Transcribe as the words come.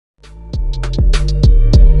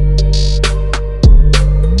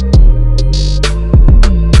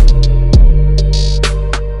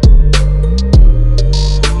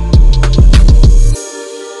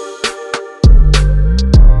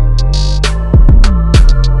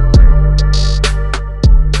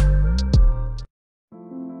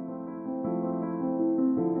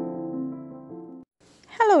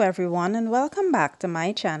everyone, and welcome back to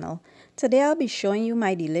my channel. Today I'll be showing you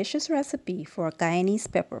my delicious recipe for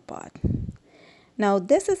Guyanese pepper pot. Now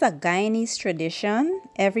this is a Guyanese tradition.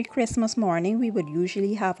 Every Christmas morning we would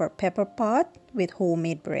usually have our pepper pot with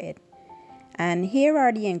homemade bread. And here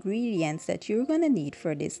are the ingredients that you're going to need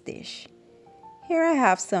for this dish. Here I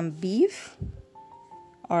have some beef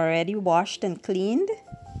already washed and cleaned.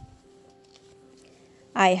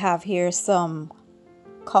 I have here some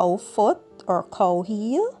cow foot or cow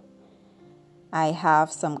heel. I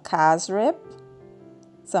have some cassareep,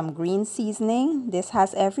 some green seasoning. This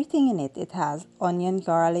has everything in it. It has onion,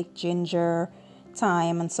 garlic, ginger,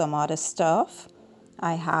 thyme, and some other stuff.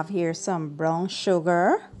 I have here some brown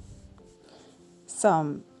sugar,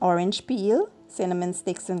 some orange peel, cinnamon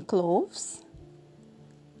sticks, and cloves.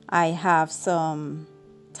 I have some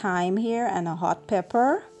thyme here and a hot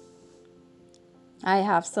pepper. I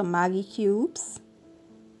have some Maggi cubes,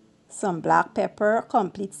 some black pepper,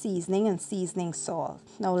 complete seasoning, and seasoning salt.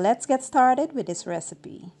 Now let's get started with this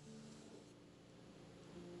recipe.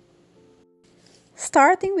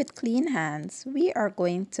 Starting with clean hands, we are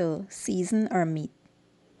going to season our meat.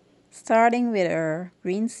 Starting with our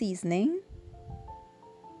green seasoning,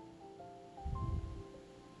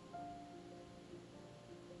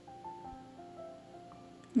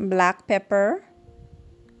 black pepper,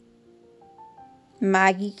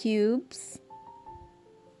 Maggi cubes,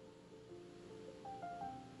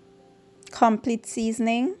 complete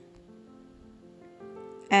seasoning,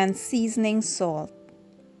 and seasoning salt.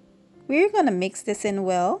 We're going to mix this in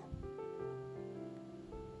well.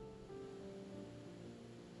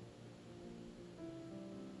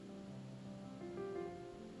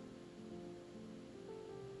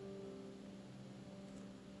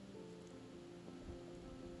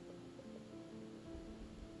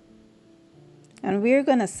 And we're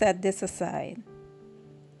going to set this aside.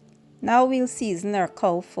 Now we'll season our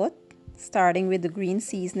cow foot, starting with the green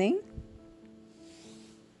seasoning,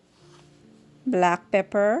 black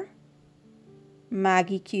pepper,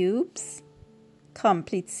 Maggi cubes,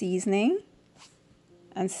 complete seasoning,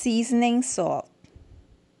 and seasoning salt.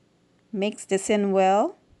 Mix this in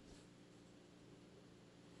well.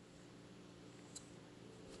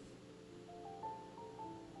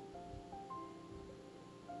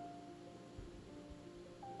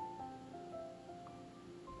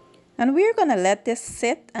 And we're going to let this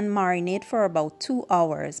sit and marinate for about 2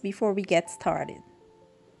 hours before we get started.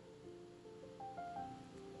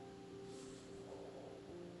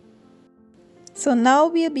 So now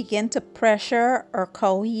we'll begin to pressure our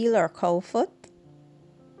cow heel or cow foot.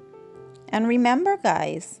 And remember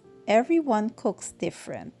guys, everyone cooks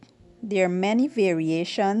different. There are many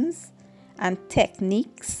variations and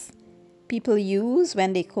techniques people use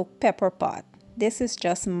when they cook pepper pot. This is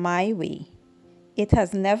just my way. It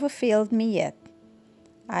has never failed me yet.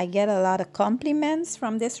 I get a lot of compliments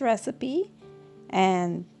from this recipe,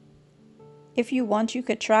 and if you want, you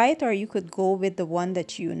could try it or you could go with the one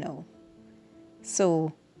that you know.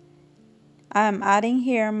 So I'm adding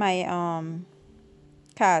here my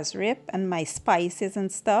cassareep and my spices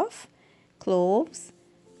and stuff, cloves,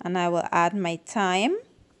 and I will add my thyme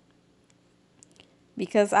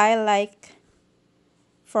because I like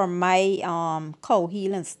for my cow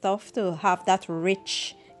heel and stuff to have that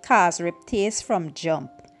rich cassareep taste from jump.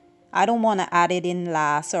 I don't want to add it in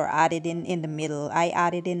last or add it in the middle. I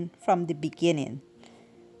add it in from the beginning.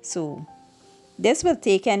 So this will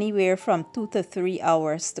take anywhere from 2 to 3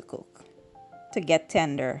 hours to cook, to get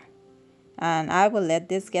tender. And I will let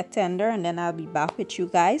this get tender and then I'll be back with you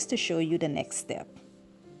guys to show you the next step.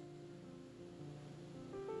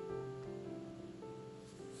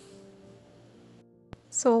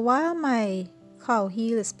 So while my cow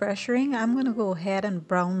heel is pressuring, I'm going to go ahead and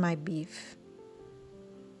brown my beef.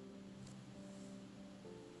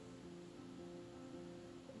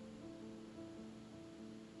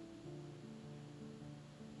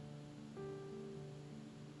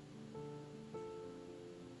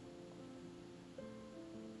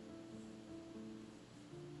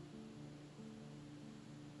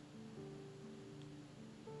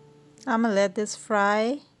 I'm going to let this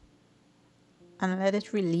fry and let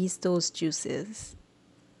it release those juices.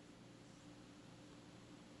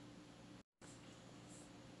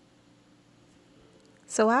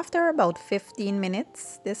 So after about 15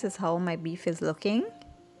 minutes, this is how my beef is looking.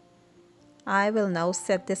 I will now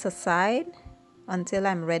set this aside until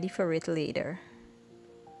I'm ready for it later.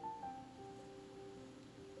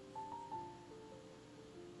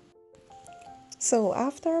 So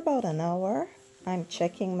after about an hour, I'm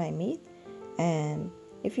checking my meat, and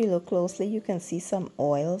if you look closely, you can see some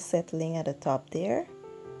oil settling at the top there.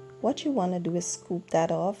 What you want to do is scoop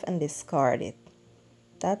that off and discard it.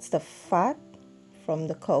 That's the fat from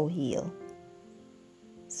the cow heel.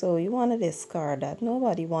 So you want to discard that.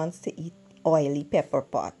 Nobody wants to eat oily pepper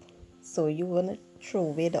pot. So you want to throw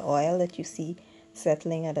away the oil that you see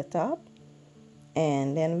settling at the top.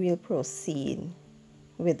 And then we'll proceed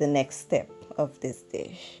with the next step of this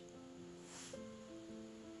dish.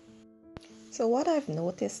 So what I've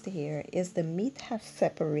noticed here is the meat has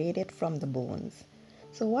separated from the bones.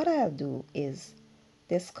 So what I'll do is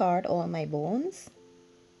discard all my bones.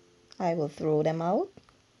 I will throw them out,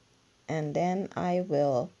 and then I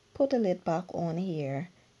will put a lid back on here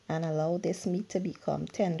and allow this meat to become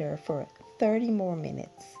tender for 30 more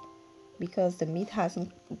minutes because the meat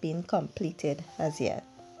hasn't been completed as yet.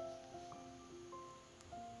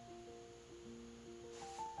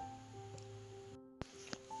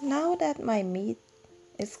 Now that my meat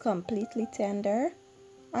is completely tender,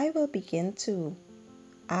 I will begin to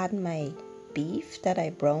add my beef that I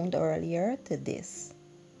browned earlier to this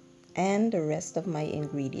and the rest of my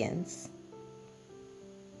ingredients.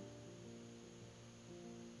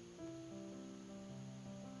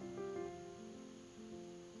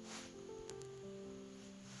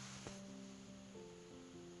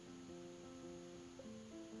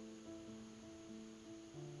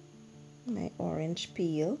 My orange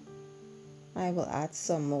peel. I will add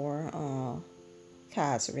some more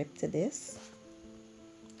cassareep to this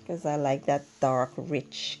because I like that dark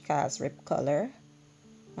rich cassareep color.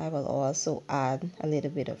 I will also add a little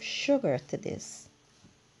bit of sugar to this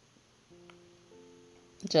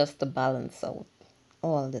just to balance out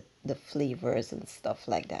all the flavors and stuff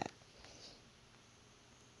like that.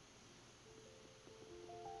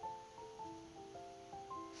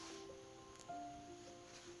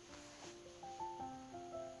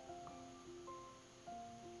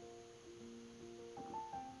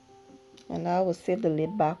 And I will set the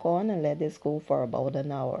lid back on and let this go for about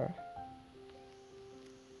an hour.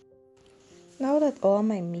 Now that all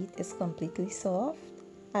my meat is completely soft,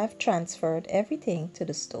 I've transferred everything to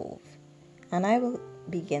the stove and I will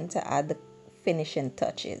begin to add the finishing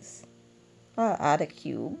touches. I'll add a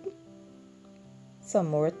cube, some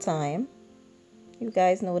more thyme. You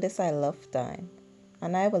guys notice I love thyme.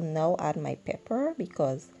 And I will now add my pepper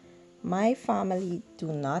because my family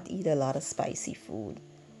do not eat a lot of spicy food.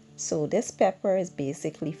 So this pepper is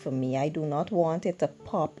basically for me. I do not want it to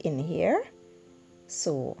pop in here.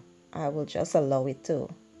 So I will just allow it to,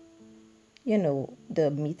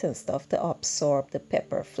 the meat and stuff to absorb the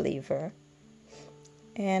pepper flavor.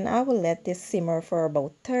 And I will let this simmer for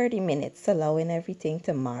about 30 minutes, allowing everything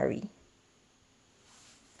to marry.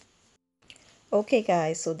 Okay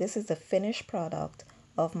guys, so this is the finished product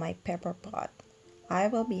of my pepper pot. I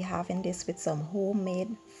will be having this with some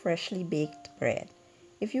homemade freshly baked bread.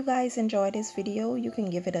 If you guys enjoyed this video, you can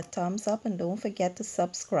give it a thumbs up and don't forget to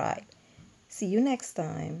subscribe. See you next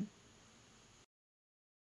time.